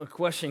A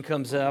question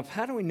comes up,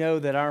 how do we know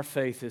that our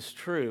faith is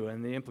true?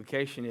 And the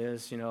implication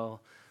is,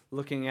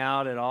 looking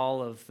out at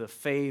all of the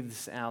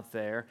faiths out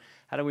there,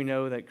 how do we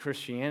know that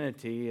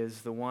Christianity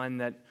is the one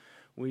that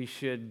we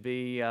should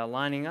be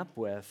lining up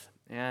with?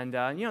 And,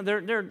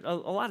 there are a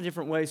lot of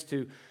different ways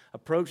to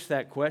approach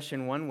that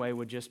question. One way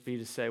would just be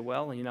to say,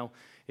 well,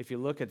 if you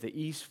look at the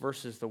East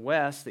versus the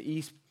West, the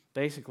East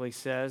basically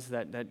says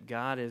that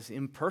God is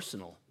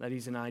impersonal, that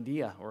he's an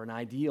idea or an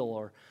ideal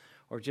or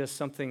just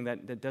something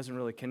that doesn't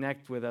really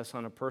connect with us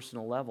on a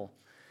personal level.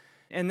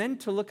 And then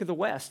to look at the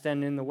West,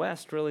 and in the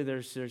West, really,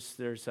 there's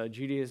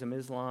Judaism,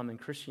 Islam, and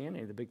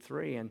Christianity, the big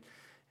three,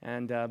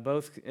 and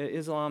both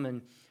Islam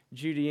and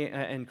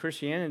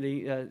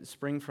Christianity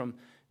spring from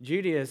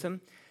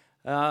Judaism.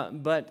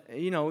 But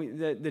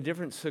the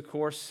difference, of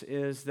course,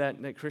 is that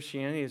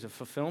Christianity is a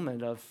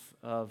fulfillment of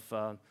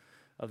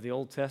the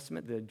Old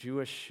Testament, the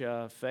Jewish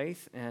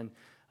faith, and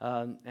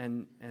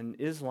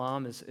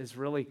Islam is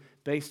really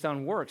based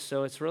on works.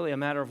 So it's really a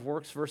matter of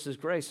works versus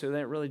grace. So then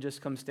it really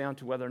just comes down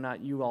to whether or not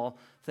you all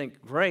think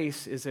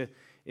grace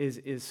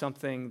is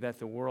something that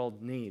the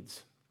world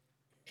needs.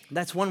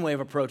 That's one way of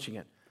approaching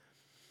it.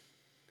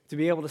 To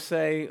be able to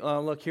say,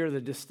 look, here are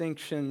the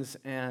distinctions,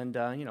 and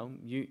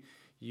you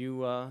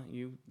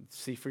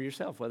see for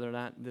yourself whether or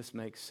not this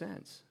makes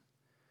sense.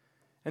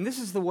 And this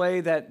is the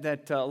way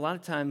that a lot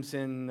of times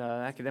in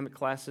academic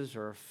classes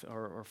or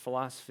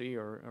philosophy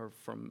or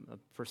from a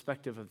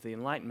perspective of the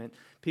Enlightenment,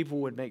 people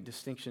would make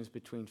distinctions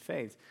between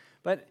faiths.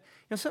 But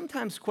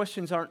sometimes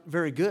questions aren't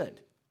very good.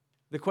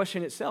 The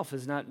question itself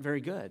is not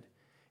very good.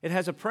 It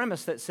has a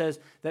premise that says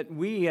that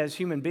we as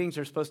human beings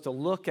are supposed to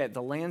look at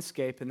the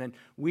landscape, and then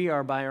we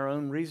are, by our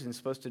own reason,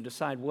 supposed to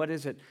decide what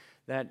is it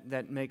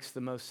that makes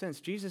the most sense.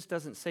 Jesus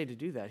doesn't say to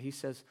do that. He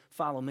says,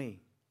 follow me.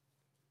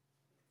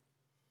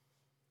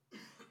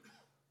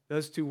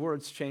 Those two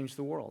words change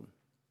the world.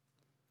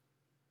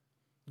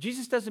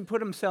 Jesus doesn't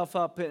put himself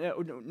up,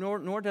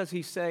 nor does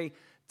he say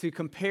to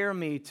compare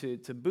me to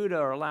Buddha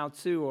or Lao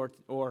Tzu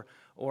or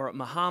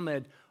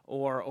Muhammad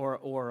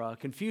or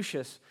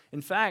Confucius.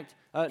 In fact,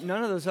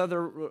 none of those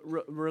other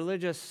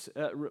religions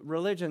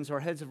or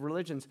heads of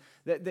religions,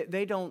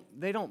 they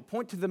don't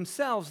point to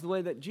themselves the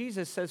way that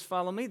Jesus says,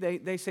 follow me.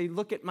 They say,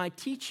 look at my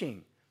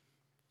teaching.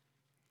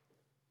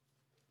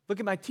 Look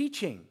at my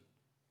teaching.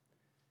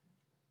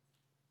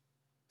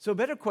 So a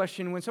better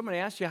question, when somebody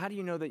asks you, how do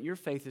you know that your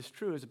faith is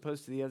true as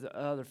opposed to the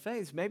other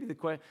faiths, maybe the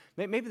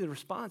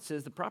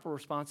proper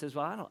response is,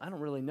 well, I don't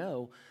really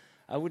know.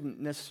 I wouldn't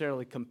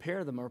necessarily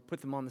compare them or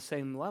put them on the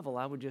same level.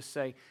 I would just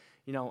say,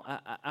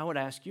 I would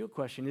ask you a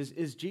question.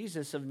 Is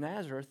Jesus of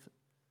Nazareth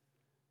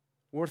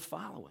worth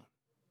following?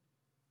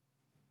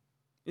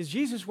 Is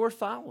Jesus worth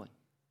following?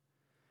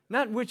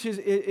 Not which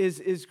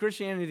is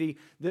Christianity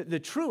the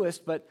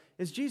truest, but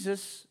is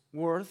Jesus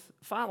worth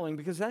following?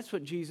 Because that's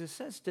what Jesus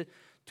says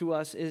to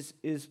us is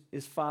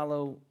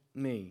follow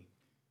me.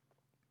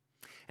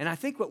 And I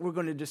think what we're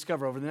going to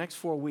discover over the next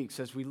 4 weeks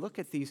as we look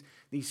at these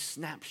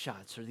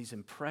snapshots or these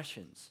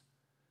impressions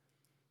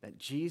that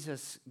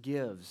Jesus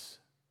gives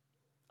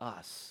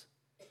us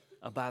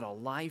about a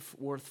life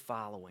worth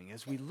following,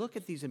 as we look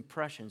at these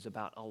impressions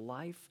about a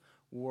life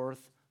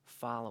worth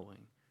following,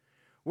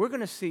 we're going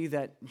to see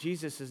that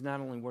Jesus is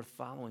not only worth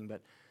following,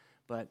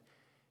 but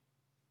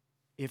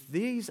if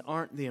these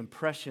aren't the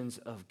impressions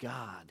of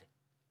God,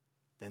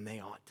 then they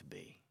ought to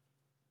be.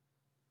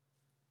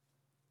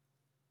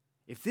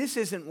 If this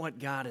isn't what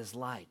God is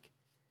like,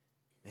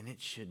 then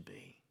it should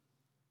be.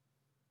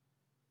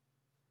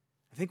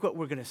 I think what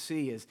we're going to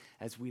see is,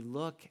 as we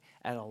look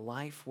at a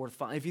life worth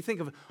following, if you think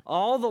of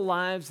all the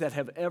lives that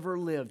have ever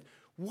lived,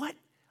 what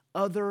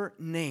other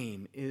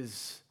name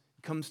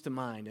comes to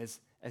mind as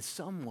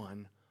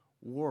someone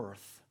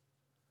worth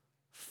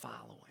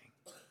following?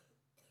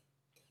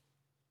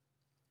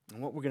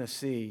 And what we're going to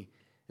see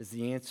is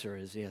the answer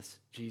is yes,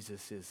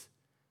 Jesus is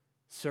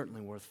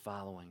certainly worth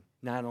following,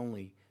 not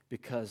only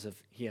because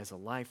he has a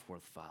life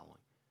worth following,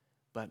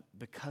 but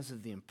because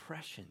of the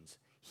impressions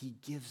he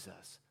gives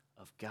us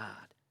of God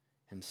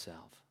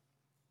himself.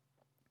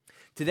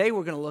 Today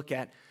we're going to look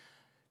at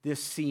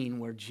this scene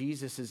where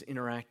Jesus is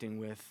interacting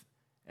with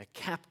a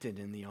captain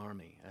in the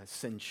army, a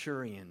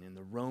centurion in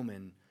the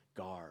Roman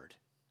guard.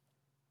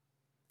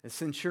 A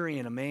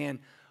centurion, a man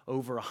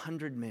over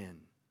 100 men.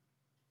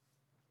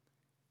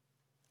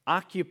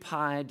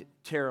 Occupied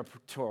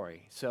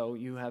territory. So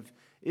you have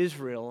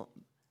Israel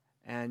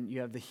and you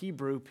have the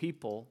Hebrew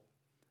people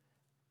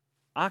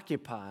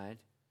occupied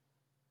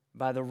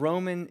by the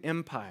Roman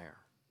Empire.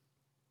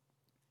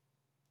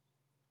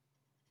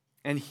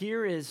 And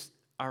here is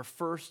our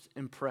first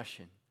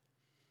impression.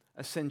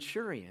 A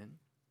centurion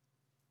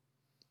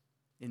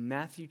in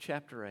Matthew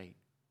chapter 8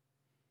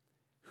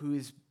 who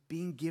is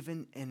being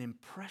given an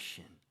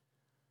impression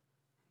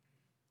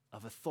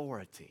of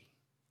authority.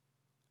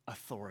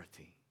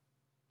 Authority.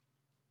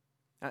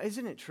 Now,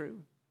 isn't it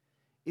true?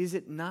 Is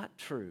it not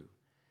true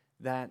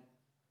that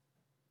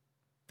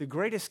the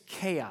greatest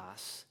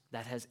chaos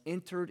that has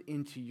entered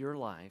into your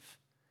life,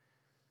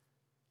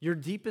 your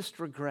deepest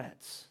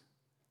regrets,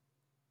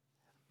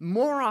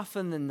 more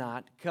often than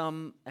not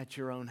come at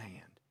your own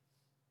hand.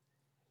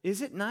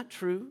 Is it not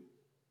true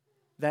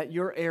that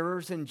your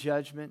errors in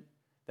judgment,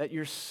 that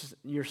your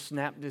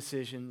snap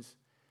decisions,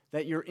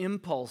 that your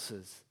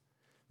impulses,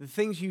 the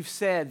things you've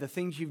said, the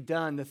things you've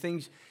done, the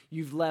things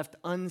you've left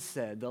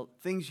unsaid, the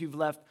things you've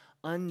left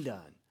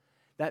undone,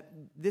 that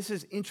this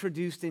is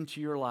introduced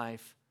into your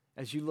life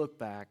as you look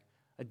back,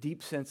 a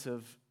deep sense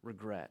of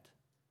regret?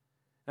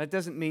 That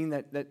doesn't mean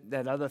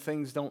that other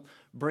things don't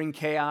bring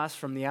chaos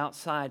from the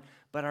outside,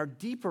 but our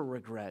deeper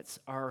regrets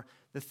are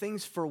the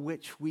things for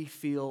which we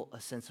feel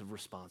a sense of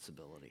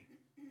responsibility,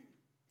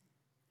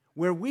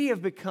 where we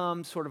have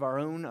become sort of our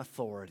own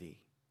authority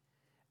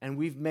and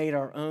we've made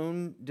our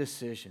own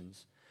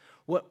decisions.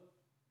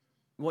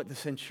 What the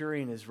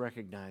centurion is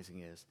recognizing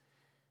is,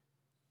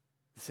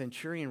 the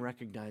centurion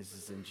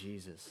recognizes in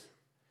Jesus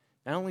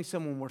not only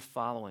someone worth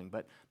following,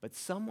 but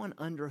someone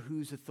under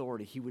whose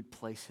authority he would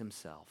place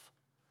himself.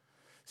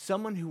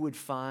 Someone who would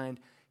find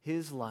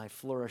his life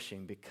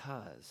flourishing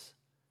because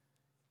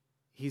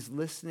he's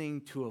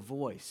listening to a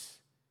voice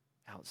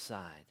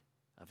outside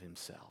of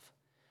himself.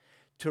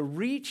 To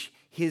reach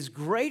his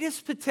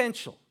greatest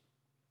potential,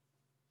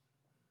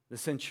 the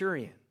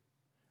centurion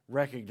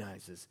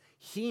recognizes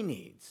he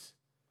needs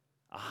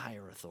a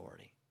higher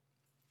authority.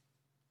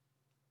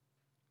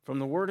 From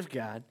the Word of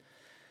God,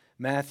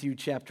 Matthew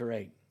chapter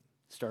 8,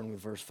 starting with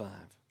verse 5.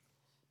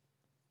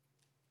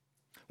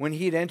 When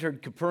he had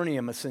entered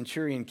Capernaum, a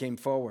centurion came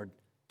forward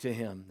to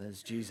him, that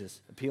is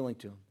Jesus, appealing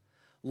to him.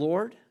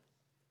 Lord,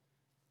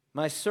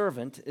 my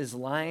servant is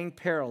lying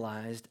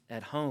paralyzed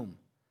at home,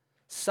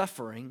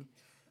 suffering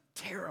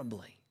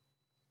terribly.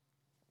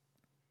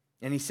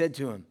 And he said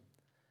to him,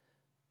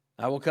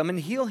 I will come and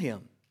heal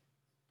him.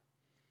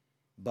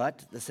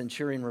 But the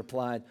centurion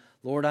replied,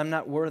 Lord, I'm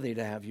not worthy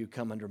to have you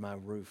come under my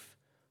roof,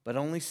 but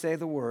only say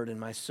the word, and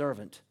my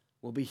servant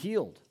will be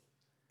healed.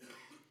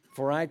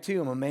 For I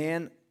too am a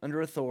man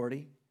under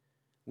authority,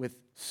 with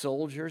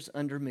soldiers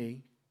under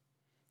me.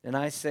 And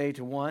I say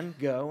to one,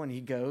 go, and he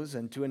goes,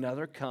 and to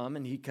another, come,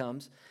 and he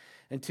comes,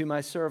 and to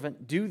my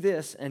servant, do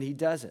this, and he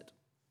does it.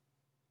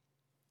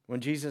 When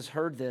Jesus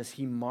heard this,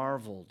 he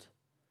marveled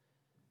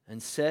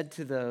and said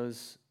to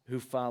those who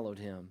followed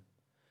him,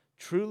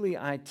 truly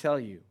I tell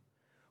you,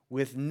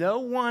 with no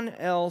one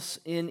else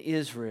in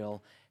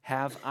Israel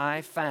have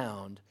I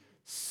found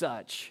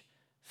such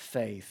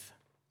faith.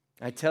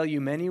 I tell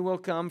you, many will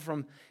come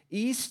from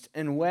east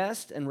and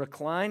west and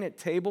recline at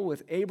table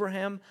with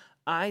Abraham,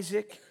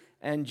 Isaac,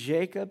 and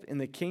Jacob in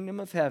the kingdom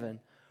of heaven,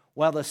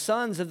 while the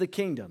sons of the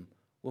kingdom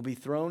will be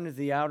thrown into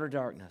the outer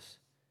darkness.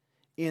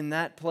 In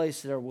that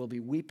place there will be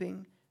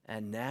weeping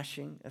and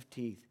gnashing of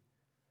teeth.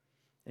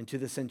 And to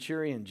the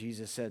centurion,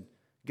 Jesus said,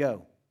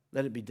 go,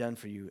 let it be done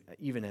for you,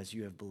 even as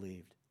you have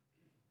believed.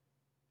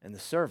 And the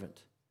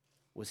servant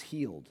was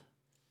healed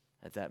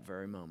at that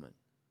very moment.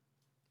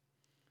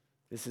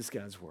 This is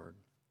God's word.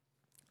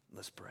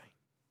 Let's pray.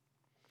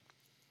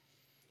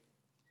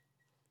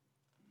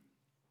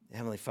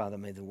 Heavenly Father,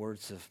 may the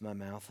words of my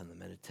mouth and the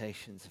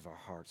meditations of our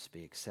hearts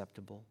be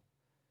acceptable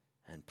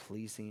and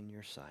pleasing in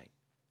your sight.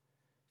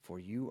 For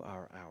you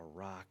are our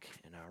rock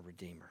and our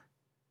Redeemer.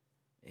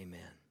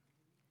 Amen.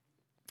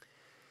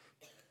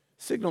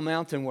 Signal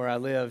Mountain, where I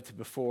lived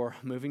before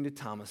moving to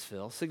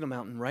Thomasville, Signal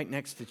Mountain, right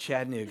next to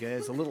Chattanooga,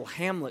 is a little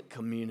hamlet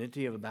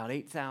community of about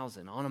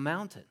 8,000 on a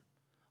mountain,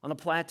 on a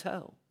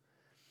plateau.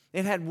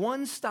 It had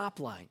one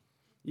stoplight.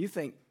 You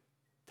think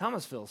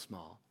Thomasville's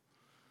small.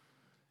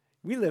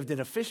 We lived in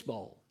a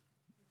fishbowl.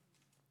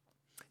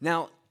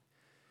 Now,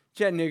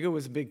 Chattanooga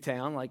was a big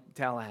town, like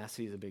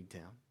Tallahassee is a big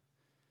town.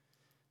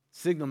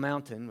 Signal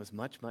Mountain was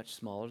much, much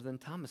smaller than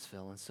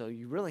Thomasville, and so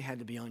you really had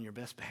to be on your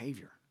best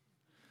behavior.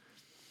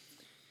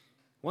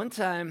 One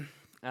time,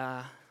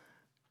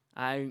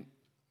 I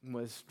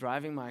was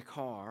driving my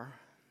car.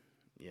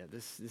 Yeah,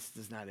 this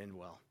does not end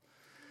well.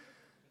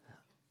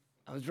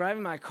 I was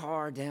driving my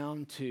car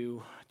down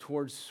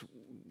towards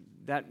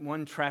that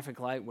one traffic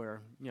light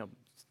where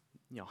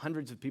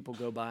hundreds of people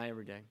go by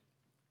every day,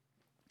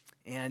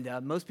 and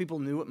most people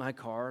knew what my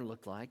car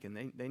looked like,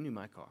 and they knew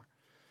my car.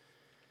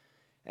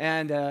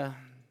 And a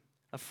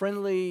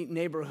friendly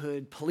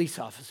neighborhood police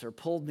officer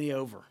pulled me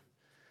over.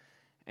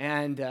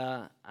 And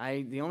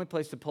the only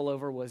place to pull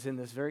over was in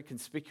this very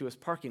conspicuous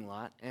parking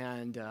lot,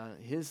 and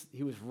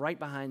he was right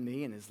behind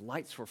me, and his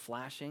lights were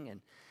flashing,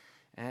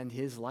 and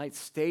his lights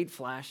stayed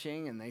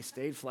flashing, and they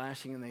stayed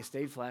flashing, and they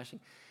stayed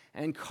flashing,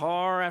 and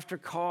car after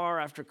car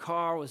after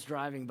car was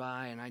driving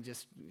by, and I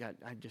just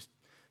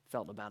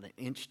felt about an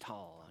inch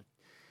tall.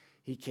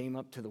 He came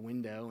up to the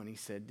window, and he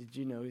said, "Did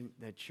you know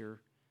that your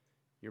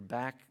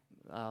back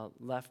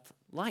left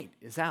light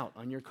is out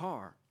on your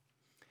car?"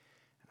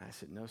 I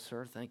said, "No,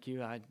 sir, thank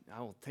you. I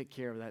will take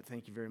care of that.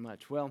 Thank you very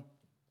much." Well,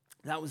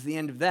 that was the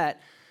end of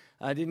that.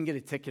 I didn't get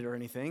a ticket or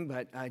anything,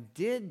 but I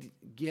did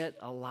get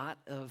a lot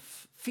of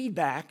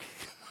feedback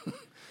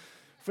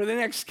for the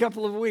next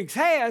couple of weeks.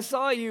 Hey, I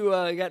saw you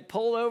got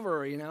pulled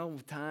over,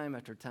 time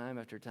after time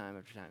after time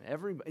after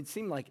time. It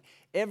seemed like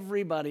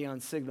everybody on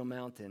Signal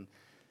Mountain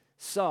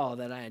saw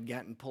that I had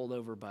gotten pulled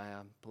over by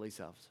a police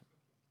officer.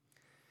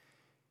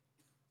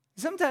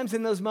 Sometimes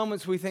in those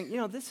moments we think,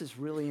 this is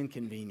really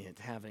inconvenient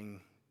having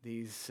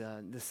this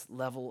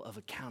level of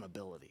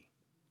accountability,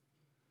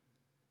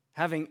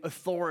 having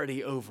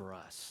authority over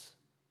us.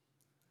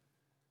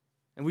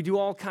 And we do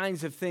all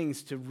kinds of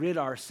things to rid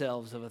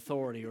ourselves of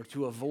authority or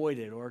to avoid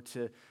it or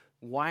to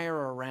wire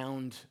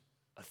around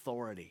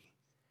authority.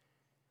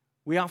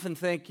 We often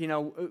think,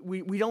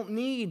 we don't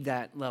need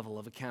that level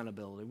of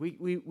accountability.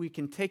 We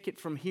can take it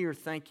from here,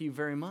 thank you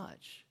very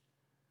much.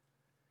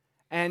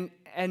 And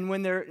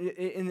when they're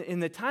in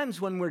the times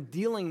when we're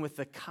dealing with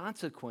the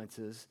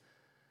consequences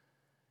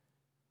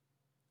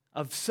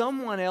of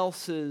someone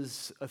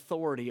else's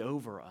authority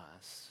over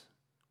us,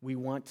 we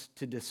want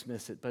to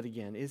dismiss it. But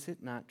again, is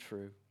it not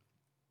true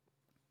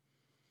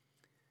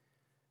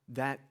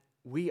that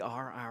we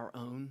are our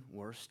own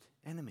worst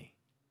enemy?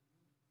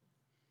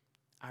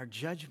 Our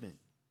judgment.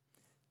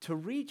 To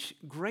reach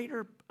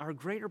our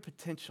greater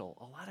potential,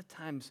 a lot of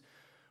times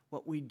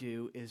what we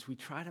do is we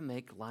try to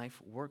make life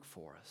work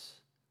for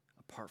us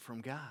apart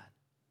from God.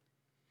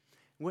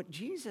 What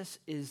Jesus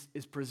is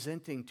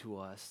presenting to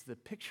us, the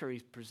picture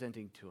he's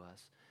presenting to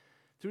us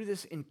through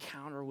this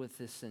encounter with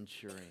this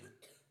centurion,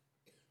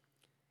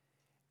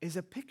 is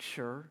a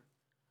picture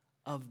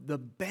of the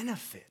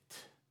benefit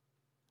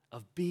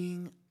of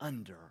being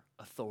under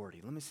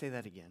authority. Let me say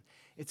that again.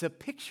 It's a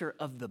picture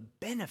of the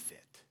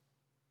benefit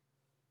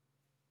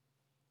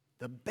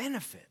of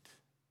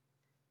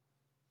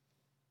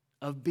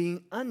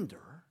being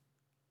under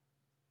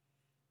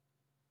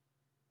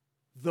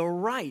the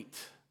right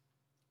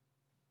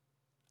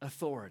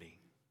authority.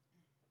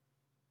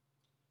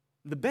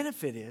 The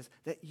benefit is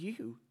that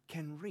you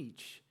can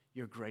reach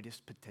your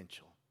greatest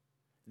potential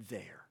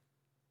there.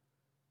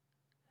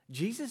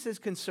 Jesus is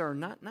concerned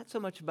not so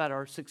much about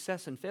our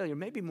success and failure,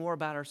 maybe more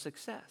about our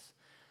success,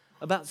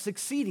 about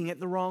succeeding at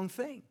the wrong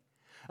thing,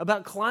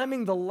 about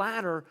climbing the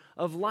ladder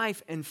of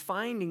life and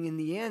finding in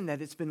the end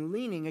that it's been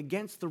leaning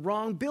against the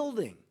wrong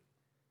building.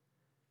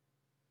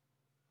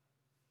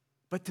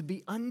 But to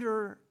be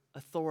under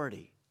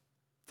authority,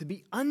 to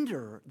be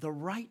under the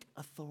right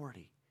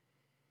authority,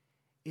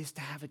 is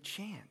to have a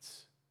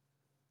chance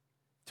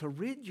to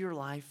rid your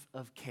life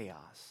of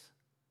chaos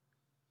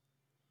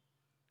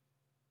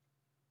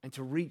and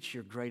to reach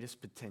your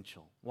greatest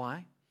potential.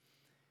 Why?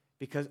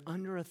 Because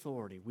under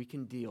authority, we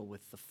can deal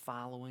with the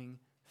following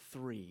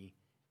 3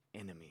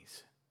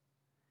 enemies.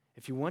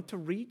 If you want to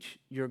reach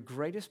your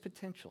greatest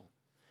potential,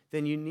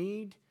 then you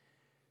need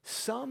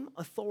some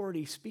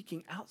authority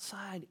speaking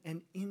outside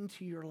and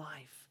into your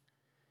life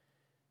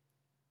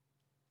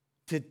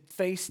to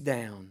face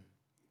down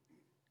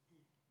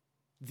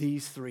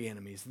these 3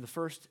 enemies. And the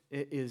first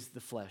is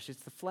the flesh.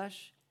 It's the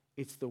flesh,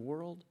 it's the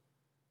world,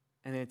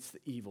 and it's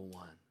the evil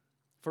one.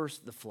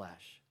 First, the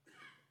flesh.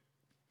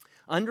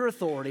 Under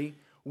authority,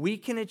 we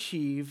can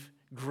achieve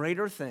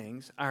greater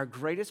things, our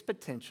greatest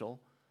potential,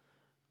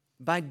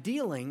 by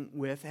dealing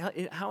with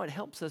how it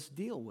helps us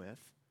deal with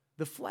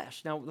the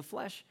flesh. Now, the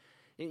flesh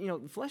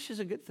is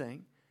a good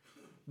thing,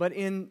 but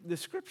in the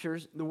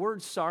scriptures, the word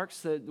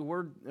sarx, the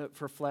word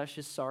for flesh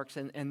is sarx,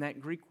 and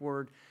that Greek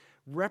word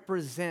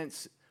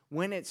represents,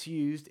 when it's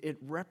used, it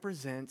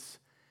represents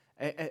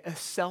a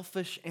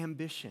selfish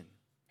ambition.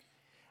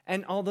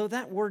 And although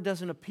that word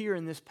doesn't appear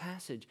in this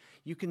passage,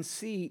 you can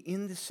see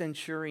in the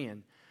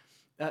centurion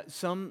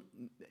some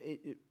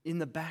in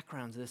the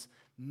background, this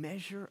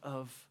measure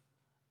of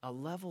a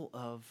level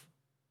of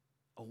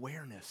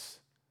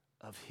awareness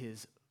of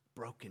his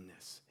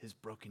brokenness, his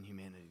broken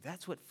humanity.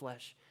 That's what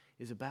flesh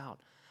is about.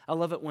 I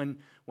love it when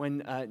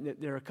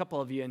there are a couple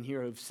of you in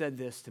here who've said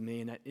this to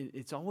me, and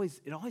it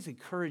always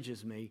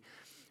encourages me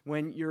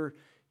when you're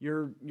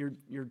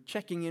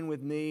checking in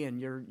with me and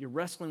you're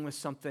wrestling with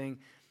something.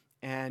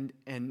 And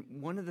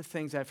one of the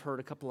things I've heard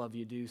a couple of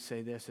you do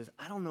say this is,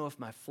 I don't know if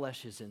my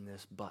flesh is in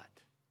this, but.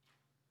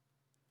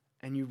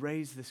 And you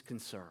raise this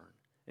concern.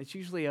 It's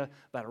usually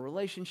about a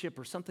relationship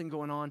or something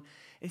going on.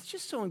 It's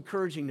just so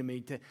encouraging to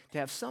me to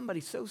have somebody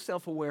so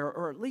self-aware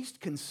or at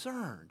least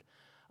concerned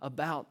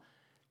about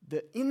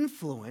the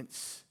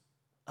influence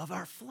of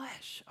our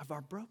flesh, of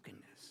our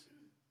brokenness.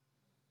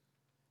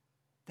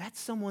 That's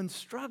someone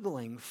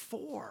struggling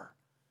for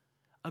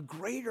a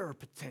greater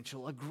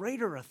potential, a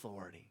greater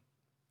authority.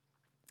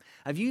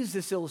 I've used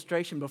this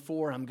illustration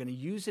before. I'm going to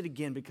use it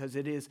again because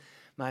it is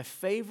my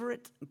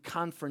favorite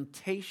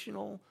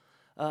confrontational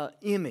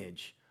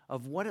image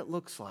of what it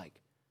looks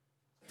like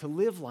to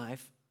live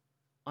life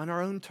on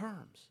our own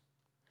terms.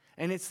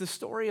 And it's the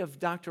story of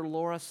Dr.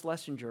 Laura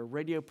Schlesinger, a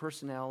radio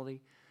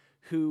personality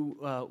who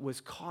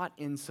was caught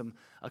in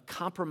a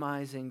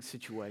compromising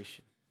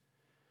situation.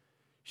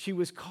 She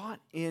was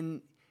caught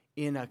in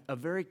a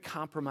very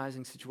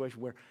compromising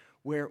situation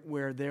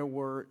where there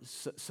were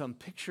some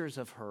pictures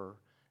of her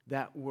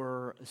that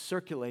were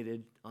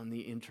circulated on the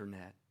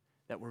internet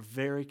that were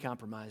very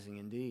compromising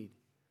indeed.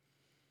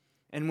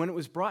 And when it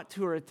was brought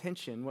to her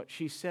attention, what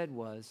she said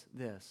was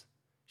this.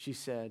 She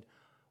said,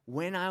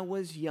 "When I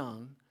was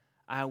young,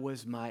 I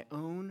was my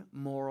own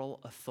moral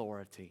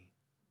authority.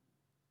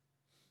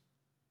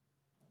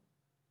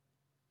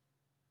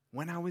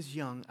 When I was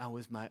young, I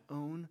was my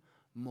own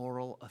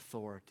moral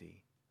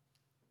authority.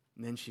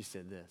 And then she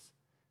said this,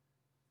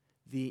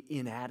 the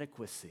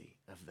inadequacy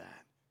of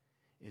that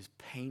is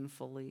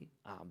painfully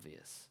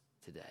obvious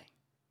today.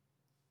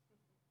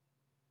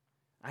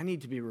 I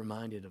need to be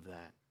reminded of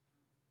that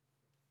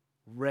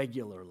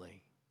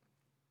regularly.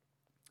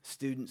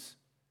 Students,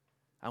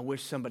 I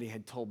wish somebody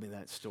had told me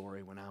that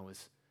story when I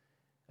was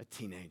a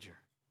teenager,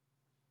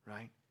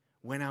 right?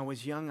 When I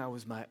was young, I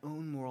was my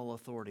own moral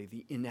authority.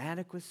 The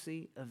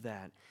inadequacy of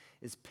that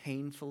is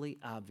painfully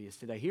obvious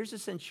today. Here's a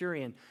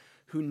centurion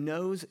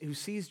who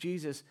sees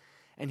Jesus,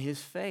 and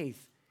his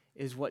faith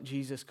is what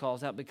Jesus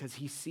calls out because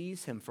he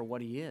sees him for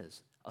what he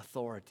is,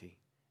 authority,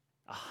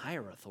 a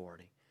higher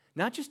authority.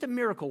 Not just a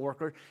miracle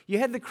worker. You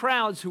had the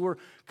crowds who were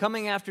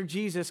coming after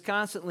Jesus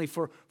constantly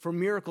for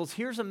miracles.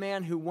 Here's a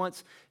man who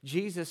wants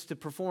Jesus to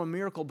perform a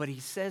miracle, but he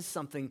says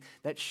something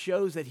that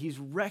shows that he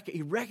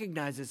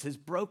recognizes his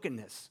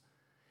brokenness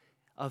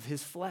of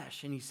his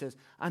flesh. And he says,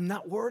 I'm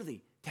not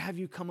worthy to have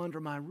you come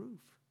under my roof.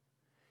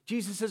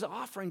 Jesus is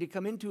offering to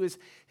come into his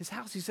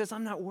house. He says,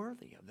 I'm not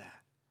worthy of that.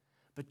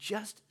 But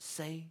just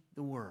say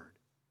the word.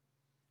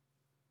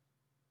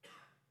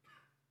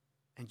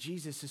 And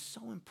Jesus is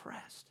so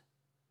impressed.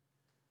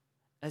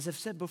 As I've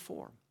said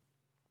before,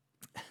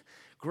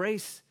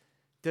 grace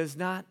does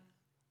not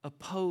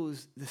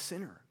oppose the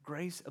sinner.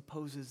 Grace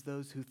opposes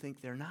those who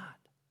think they're not.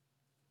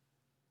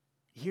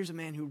 Here's a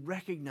man who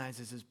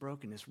recognizes his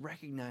brokenness,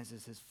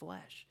 recognizes his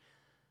flesh.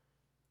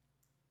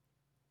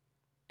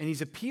 And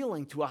he's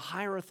appealing to a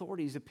higher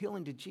authority. He's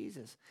appealing to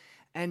Jesus.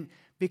 And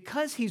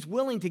because he's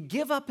willing to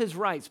give up his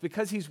rights,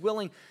 because he's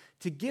willing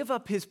to give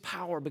up his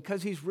power,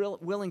 because he's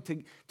willing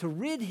to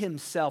rid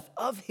himself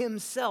of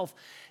himself,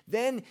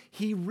 then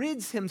he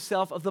rids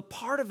himself of the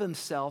part of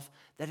himself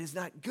that is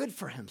not good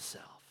for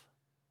himself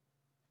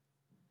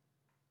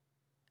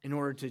in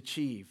order to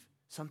achieve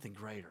something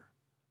greater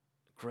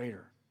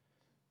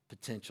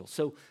potential.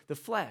 So the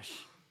flesh,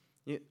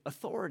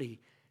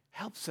 authority,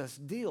 helps us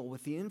deal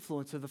with the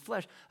influence of the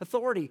flesh.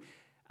 Authority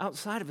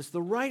outside of us,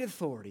 the right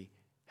authority,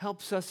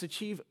 helps us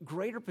achieve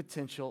greater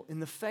potential in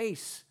the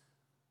face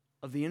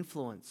of the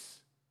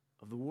influence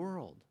of the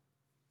world.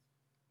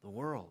 The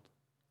world.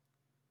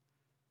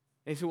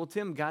 And you say, well,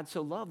 Tim, God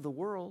so loved the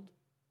world,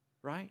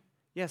 right?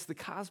 Yes, the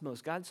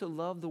cosmos. God so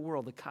loved the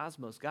world, the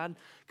cosmos. God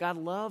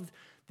loved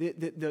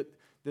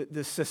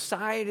the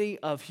society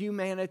of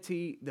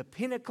humanity, the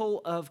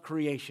pinnacle of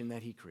creation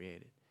that he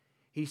created.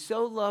 He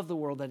so loved the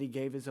world that he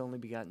gave his only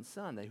begotten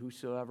Son, that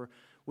whosoever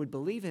would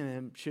believe in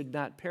him should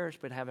not perish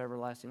but have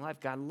everlasting life.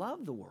 God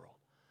loved the world.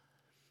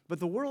 But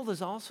the world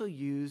is also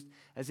used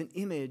as an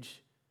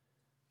image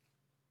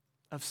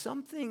of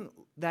something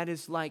that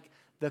is like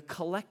the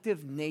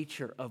collective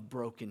nature of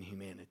broken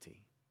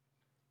humanity.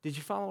 Did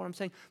you follow what I'm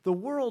saying? The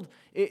world,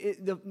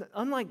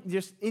 unlike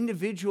just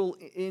individual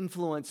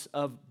influence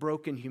of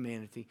broken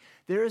humanity,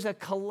 there is a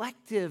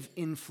collective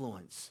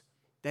influence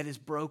that is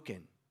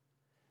broken,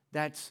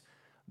 that's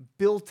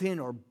built in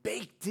or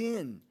baked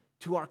in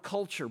to our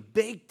culture,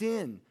 baked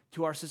in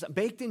to our society,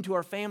 baked into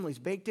our families,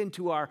 baked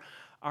into our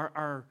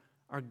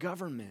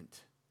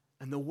government,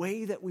 and the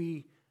way that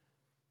we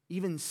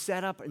even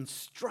set up and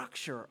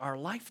structure our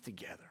life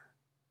together.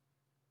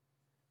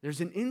 There's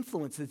an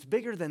influence that's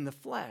bigger than the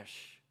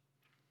flesh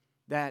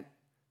that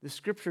the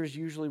scriptures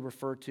usually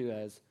refer to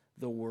as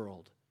the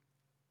world.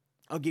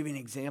 I'll give you an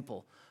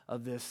example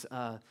of this.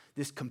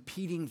 This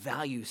competing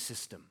value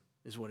system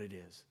is what it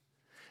is.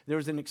 There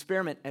was an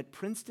experiment at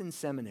Princeton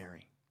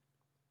Seminary.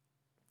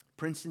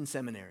 Princeton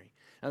Seminary.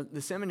 Now,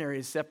 the seminary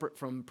is separate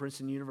from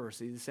Princeton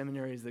University. The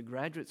seminary is the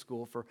graduate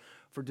school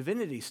for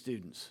divinity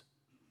students,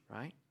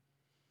 right?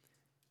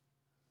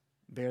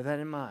 Bear that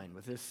in mind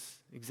with this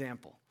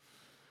example.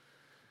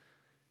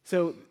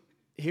 So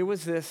here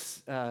was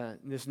this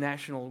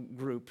national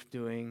group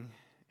doing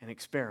an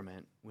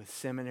experiment with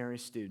seminary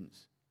students.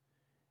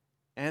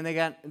 And they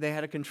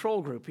had a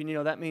control group.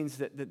 And that means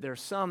that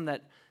there's some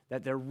that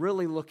they're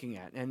really looking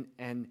at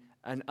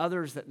and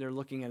others that they're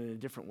looking at in a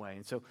different way.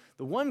 And so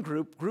the one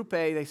group, Group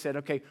A, they said,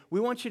 okay, we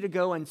want you to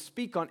go and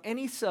speak on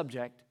any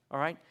subject, all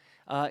right?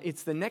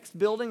 It's the next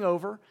building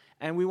over,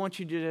 and we want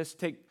you to just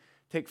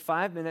take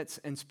 5 minutes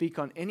and speak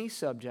on any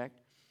subject,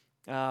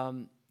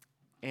 and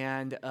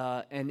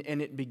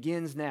it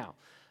begins now.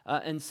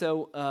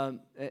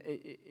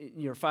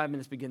 Your 5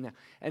 minutes begin now.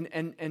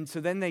 And so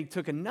then they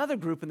took another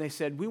group and they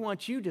said, we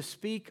want you to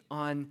speak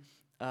on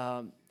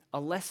a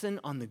lesson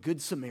on the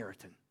Good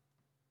Samaritan.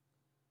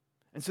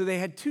 And so they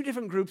had two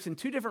different groups in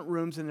two different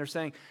rooms, and they're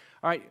saying,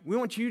 all right, we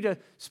want you to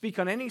speak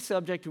on any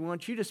subject. We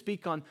want you to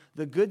speak on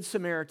the Good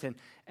Samaritan.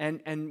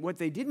 And what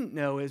they didn't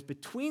know is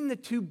between the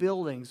two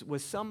buildings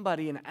was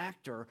somebody, an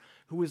actor,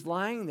 who was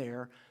lying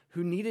there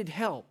who needed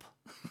help,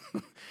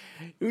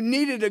 who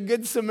needed a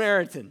Good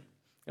Samaritan,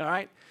 all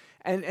right?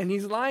 And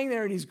he's lying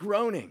there and he's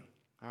groaning,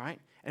 all right?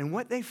 And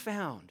what they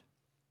found,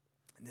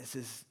 and this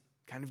is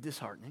kind of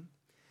disheartening,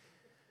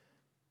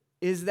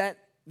 is that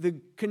the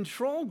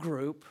control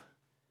group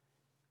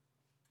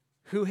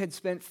who had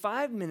spent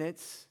 5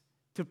 minutes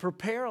to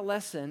prepare a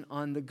lesson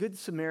on the Good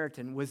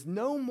Samaritan was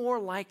no more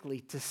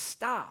likely to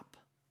stop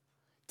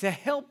to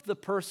help the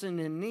person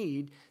in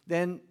need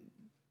than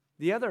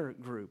the other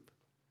group.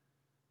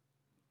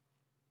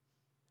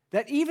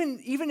 That even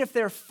if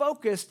they're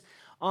focused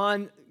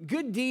on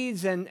good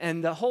deeds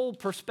and the whole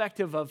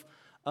perspective of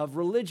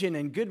religion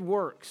and good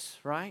works,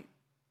 right?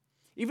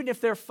 Even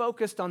if they're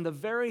focused on the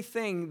very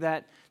thing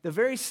the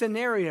very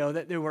scenario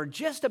that they were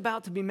just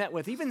about to be met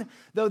with, even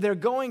though they're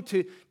going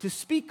to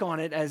speak on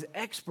it as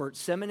expert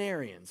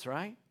seminarians,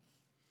 right?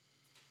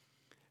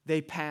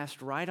 They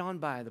passed right on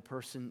by the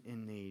person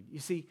in need. You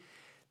see,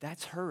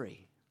 that's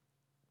hurry.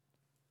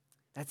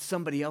 That's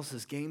somebody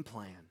else's game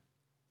plan.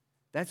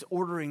 That's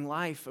ordering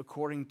life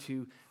according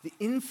to the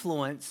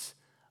influence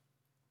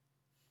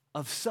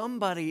of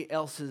somebody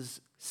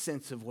else's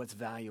sense of what's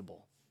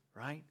valuable,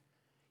 right?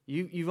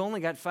 You've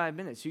only got 5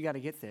 minutes. You got to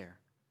get there.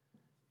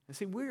 And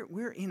see,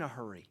 we're in a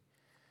hurry.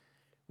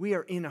 We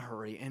are in a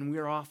hurry, and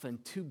we're often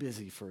too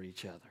busy for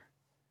each other.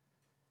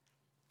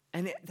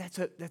 And that's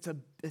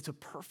a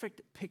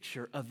perfect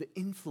picture of the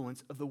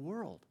influence of the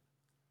world.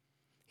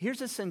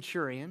 Here's a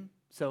centurion.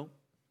 So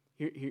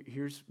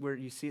here's where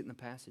you see it in the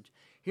passage.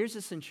 Here's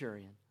a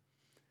centurion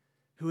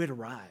who had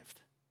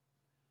arrived.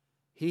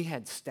 He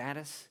had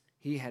status,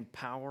 he had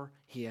power,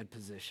 he had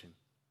position.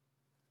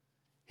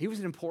 He was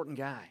an important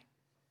guy.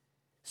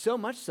 So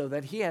much so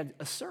that he had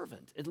a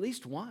servant, at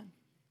least one.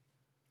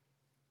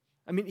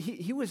 I mean,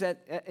 he was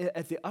at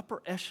the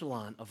upper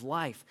echelon of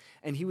life,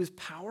 and he was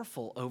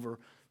powerful over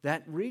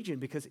that region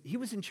because he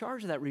was in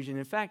charge of that region.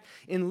 In fact,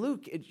 in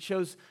Luke, it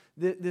shows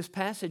this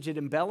passage, it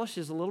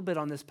embellishes a little bit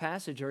on this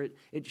passage, or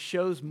it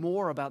shows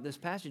more about this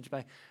passage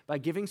by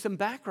giving some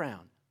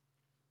background.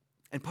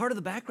 And part of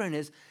the background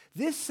is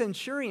this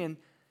centurion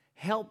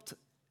helped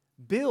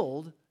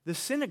build the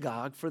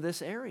synagogue for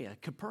this area,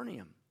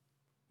 Capernaum,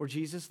 where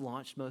Jesus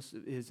launched most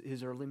of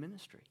his early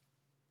ministry.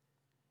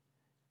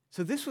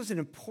 So this was an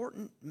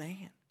important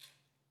man.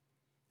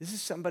 This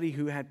is somebody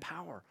who had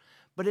power.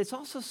 But it's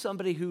also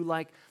somebody who,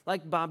 like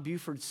Bob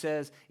Buford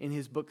says in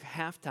his book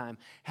Halftime,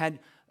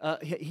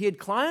 he had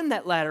climbed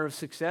that ladder of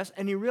success,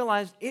 and he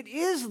realized it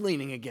is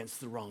leaning against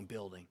the wrong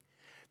building.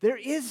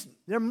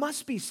 There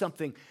must be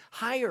something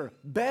higher,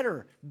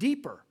 better,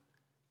 deeper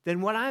than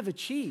what I've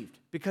achieved,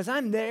 because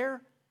I'm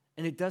there,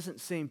 and it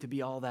doesn't seem to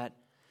be all that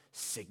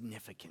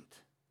significant.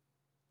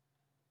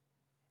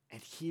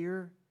 And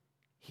here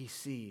he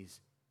sees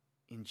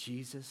in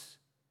Jesus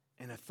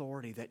an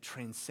authority that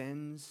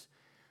transcends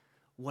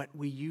what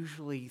we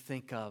usually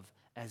think of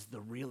as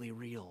the really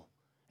real.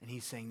 And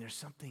he's saying there's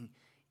something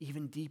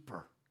even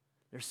deeper.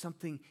 There's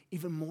something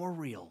even more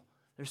real.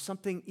 There's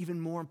something even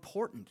more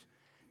important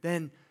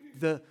than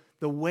the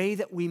way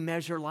that we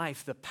measure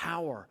life, the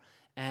power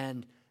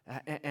and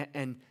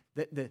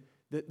the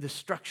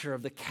structure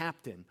of the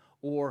captain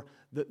or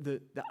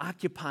the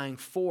occupying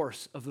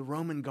force of the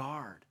Roman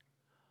guard.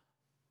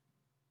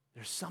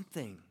 There's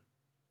something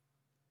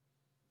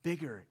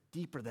bigger,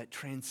 deeper, that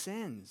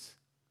transcends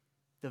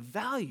the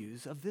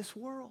values of this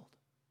world.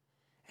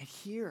 And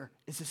here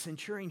is a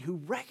centurion who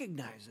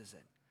recognizes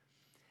it.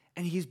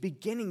 And he's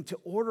beginning to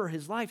order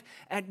his life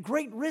at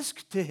great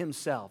risk to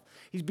himself.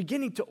 He's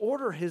beginning to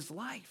order his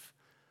life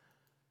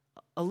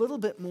a little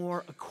bit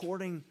more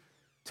according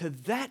to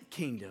that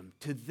kingdom,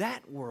 to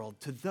that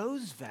world, to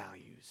those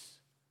values.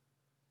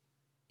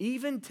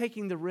 Even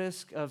taking the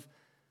risk of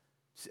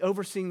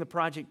overseeing the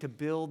project to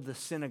build the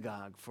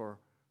synagogue for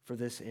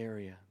this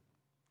area.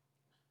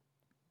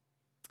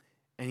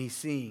 And he's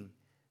seeing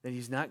that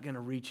he's not going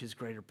to reach his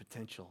greater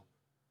potential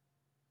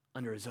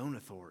under his own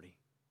authority,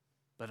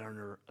 but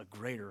under a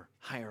greater,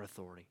 higher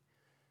authority.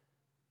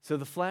 So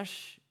the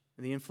flesh,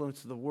 the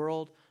influence of the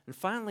world, and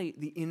finally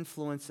the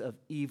influence of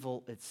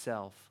evil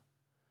itself.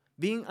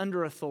 Being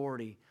under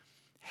authority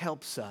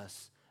helps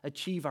us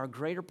achieve our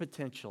greater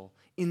potential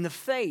in the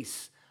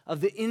face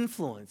of the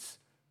influence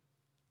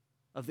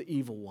of the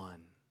evil one.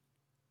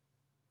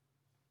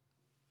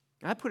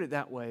 I put it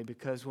that way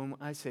because when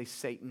I say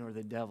Satan or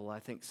the devil, I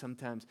think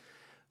sometimes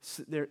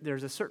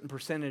there's a certain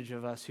percentage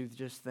of us who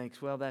just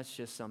thinks, well, that's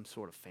just some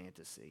sort of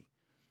fantasy.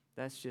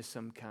 That's just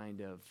some kind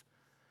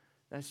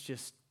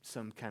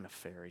of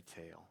fairy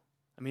tale.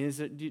 I mean,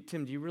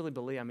 Tim, do you really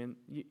believe? I mean,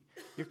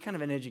 you're kind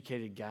of an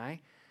educated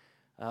guy.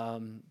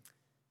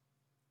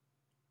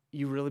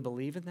 You really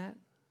believe in that?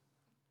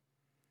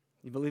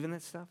 You believe in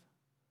that stuff?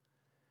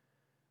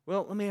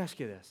 Well, let me ask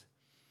you this.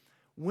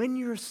 When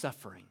you're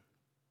suffering,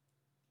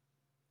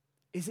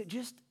 is it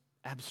just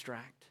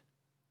abstract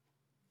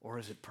or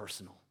is it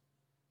personal?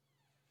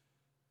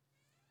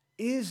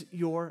 Is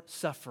your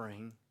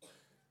suffering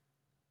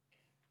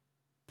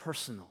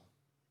personal?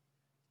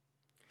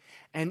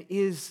 And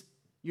is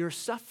your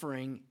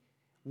suffering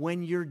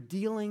when you're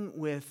dealing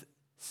with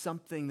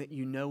something that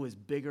you know is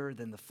bigger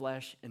than the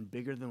flesh and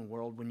bigger than the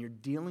world, when you're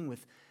dealing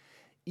with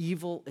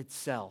evil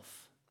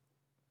itself,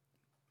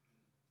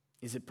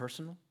 is it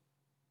personal?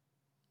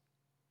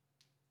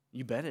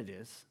 You bet it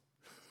is.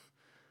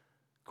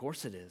 Of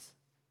course it is.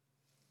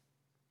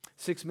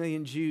 6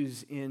 million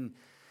Jews in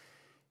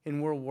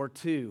in World War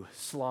II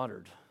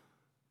slaughtered?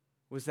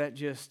 Was that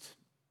just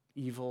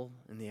evil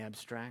in the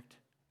abstract?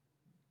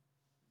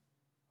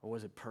 Or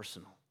was it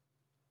personal?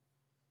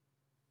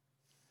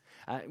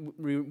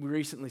 We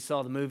recently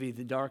saw the movie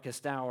The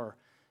Darkest Hour,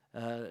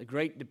 a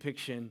great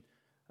depiction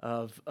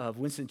of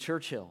Winston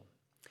Churchill.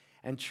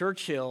 And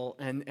Churchill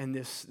and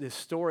this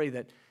story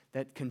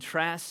that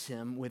contrasts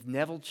him with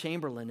Neville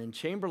Chamberlain. And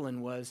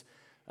Chamberlain was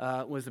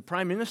the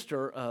Prime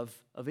Minister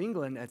of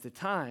England at the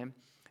time,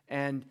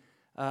 and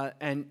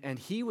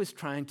he was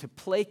trying to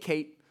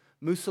placate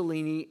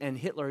Mussolini and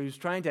Hitler. He was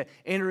trying to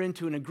enter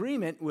into an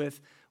agreement with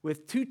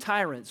two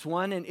tyrants,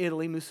 one in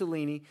Italy,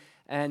 Mussolini,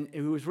 and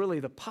who was really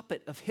the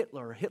puppet of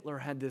Hitler. Hitler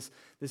had this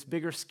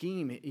bigger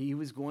scheme. He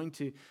was going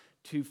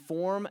to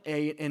form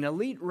an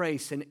elite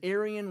race, an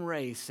Aryan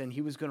race, and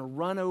he was going to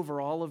run over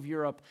all of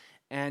Europe,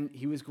 and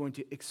he was going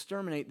to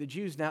exterminate the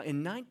Jews. Now,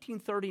 in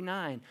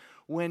 1939,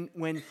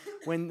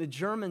 when the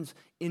Germans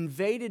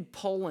invaded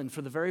Poland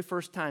for the very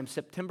first time,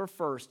 September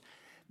 1st,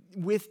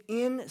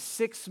 within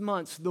 6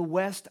 months, the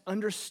West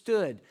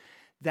understood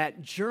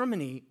that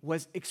Germany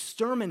was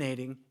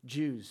exterminating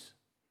Jews.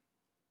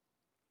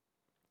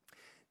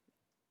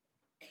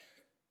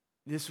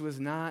 This was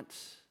not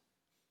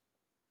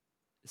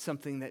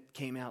something that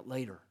came out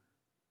later.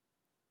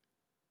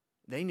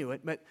 They knew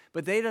it, but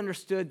they'd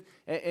understood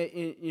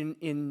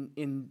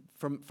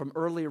from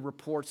earlier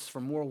reports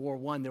from World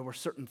War I. There were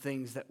certain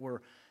things that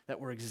were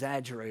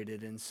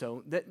exaggerated, and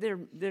so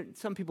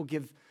some people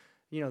give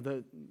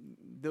the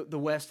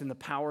West and the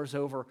powers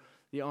over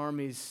the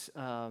armies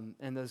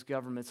and those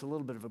governments a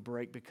little bit of a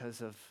break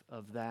because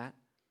of that.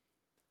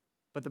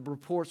 But the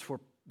reports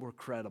were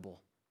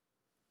credible,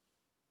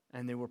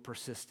 and they were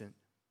persistent.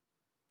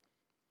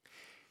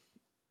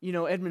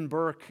 Edmund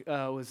Burke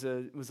was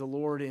a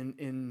lord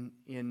in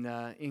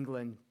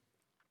England,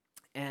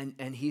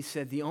 and he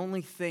said the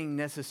only thing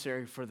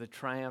necessary for the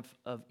triumph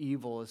of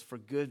evil is for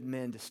good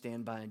men to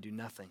stand by and do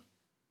nothing.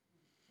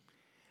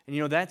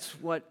 And that's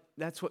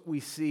what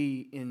we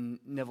see in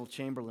Neville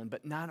Chamberlain,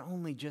 but not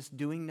only just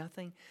doing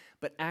nothing,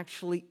 but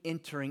actually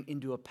entering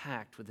into a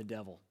pact with the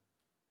devil.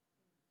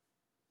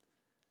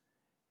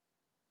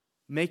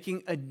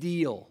 Making a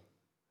deal.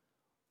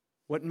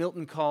 What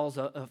Milton calls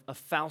a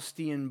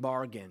Faustian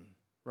bargain,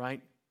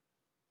 right?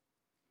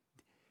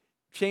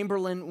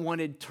 Chamberlain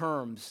wanted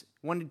terms,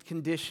 wanted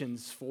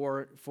conditions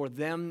for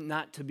them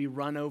not to be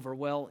run over.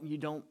 Well, you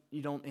don't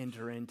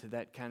enter into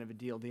that kind of a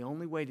deal. The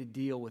only way to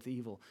deal with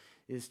evil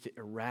is to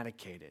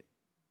eradicate it,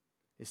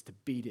 is to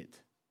beat it.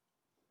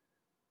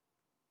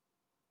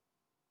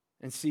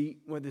 And see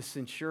what the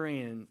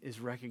centurion is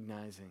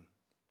recognizing.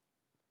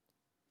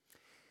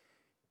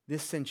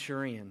 This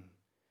centurion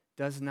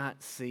does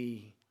not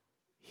see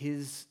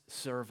his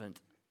servant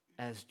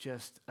as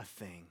just a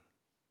thing,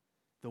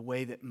 the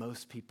way that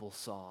most people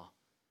saw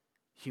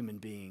human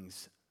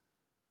beings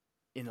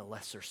in a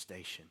lesser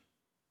station.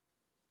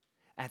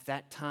 At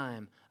that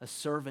time, a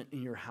servant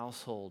in your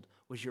household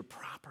was your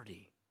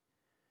property.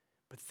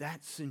 But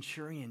that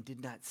centurion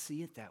did not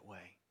see it that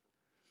way.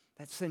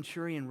 That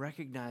centurion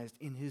recognized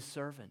in his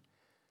servant.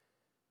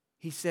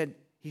 He says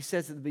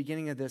at the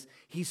beginning of this,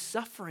 he's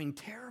suffering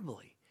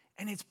terribly,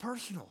 and it's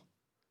personal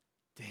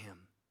to him.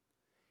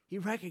 He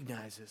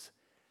recognizes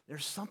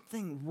there's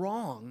something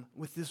wrong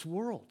with this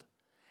world,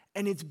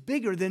 and it's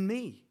bigger than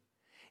me.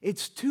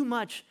 It's too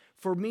much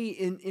for me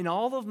in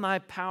all of my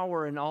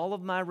power and all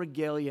of my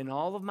regalia and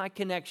all of my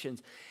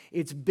connections.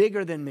 It's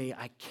bigger than me.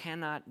 I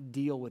cannot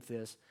deal with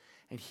this.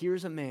 And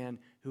here's a man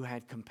who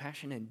had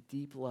compassion and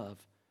deep love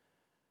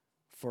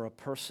for a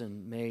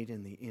person made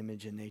in the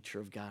image and nature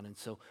of God. And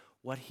so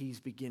what he's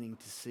beginning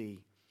to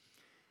see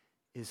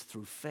is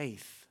through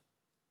faith,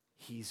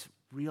 he's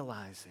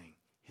realizing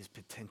his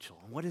potential.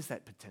 And what is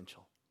that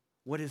potential?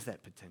 What is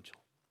that potential?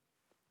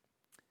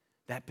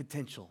 That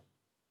potential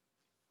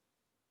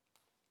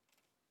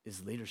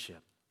is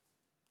leadership.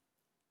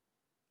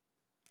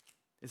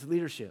 It's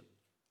leadership.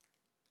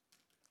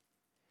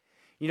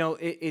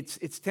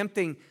 It's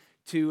tempting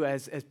to,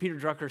 as Peter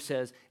Drucker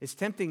says, it's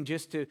tempting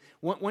just to,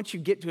 once you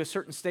get to a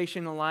certain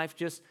station in life,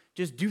 just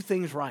do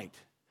things right.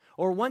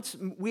 Or once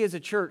we as a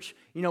church,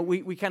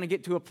 we kind of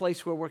get to a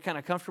place where we're kind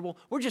of comfortable,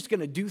 we're just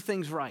going to do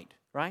things right?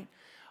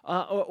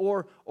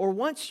 Or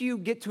once you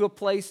get to a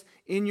place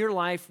in your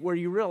life where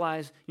you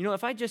realize,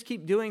 if I just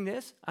keep doing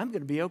this, I'm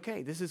going to be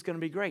okay. This is going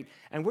to be great.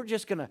 And we're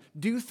just going to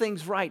do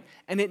things right.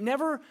 And it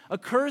never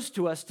occurs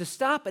to us to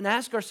stop and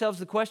ask ourselves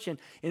the question,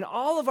 in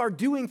all of our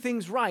doing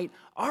things right,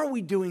 are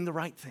we doing the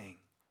right thing?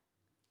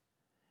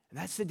 And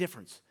that's the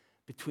difference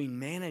between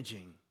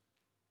managing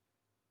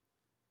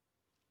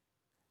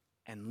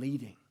and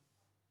leading.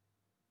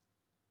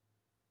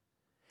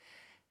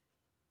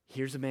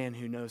 Here's a man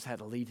who knows how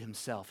to lead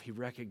himself.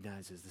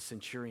 The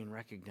centurion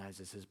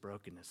recognizes his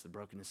brokenness, the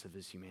brokenness of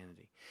his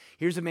humanity.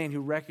 Here's a man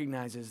who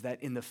recognizes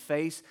that in the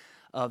face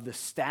of the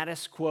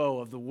status quo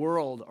of the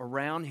world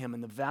around him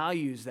and the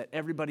values that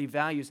everybody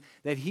values,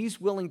 that he's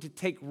willing to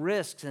take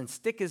risks and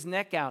stick his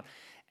neck out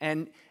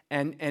and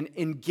and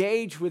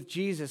engage with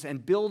Jesus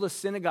and build a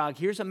synagogue.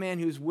 Here's a man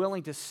who's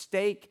willing to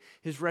stake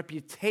his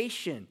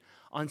reputation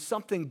on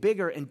something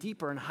bigger and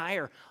deeper and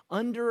higher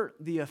under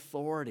the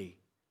authority.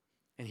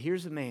 And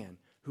here's a man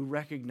who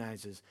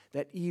recognizes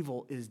that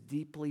evil is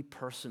deeply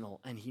personal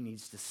and he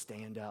needs to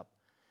stand up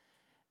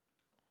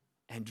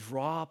and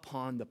draw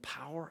upon the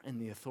power and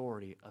the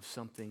authority of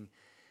something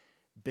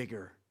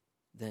bigger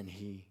than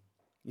he.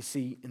 You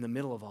see, in the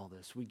middle of all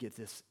this, we get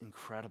this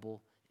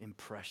incredible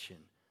impression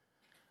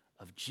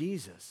of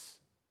Jesus,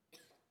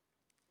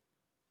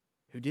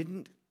 who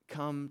didn't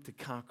come to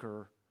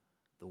conquer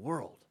the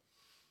world,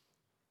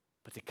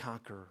 but to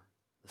conquer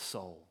the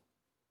soul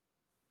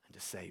and to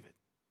save it.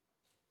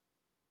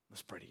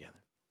 Let's pray together.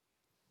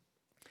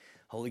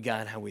 Holy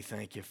God, how we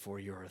thank you for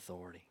your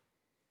authority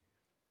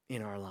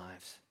in our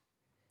lives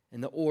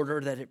and the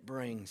order that it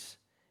brings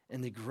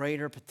and the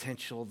greater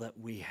potential that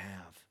we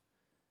have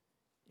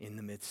in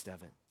the midst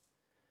of it.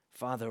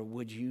 Father,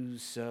 would you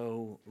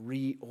so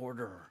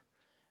reorder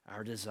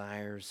our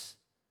desires?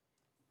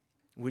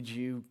 Would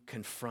you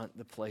confront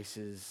the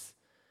places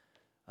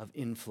of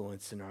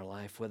influence in our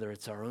life, whether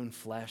it's our own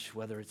flesh,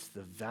 whether it's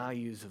the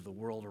values of the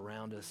world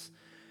around us,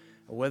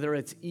 or whether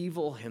it's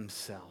evil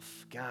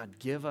himself? God,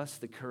 give us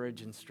the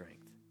courage and strength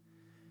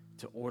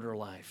to order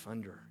life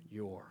under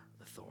your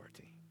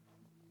authority.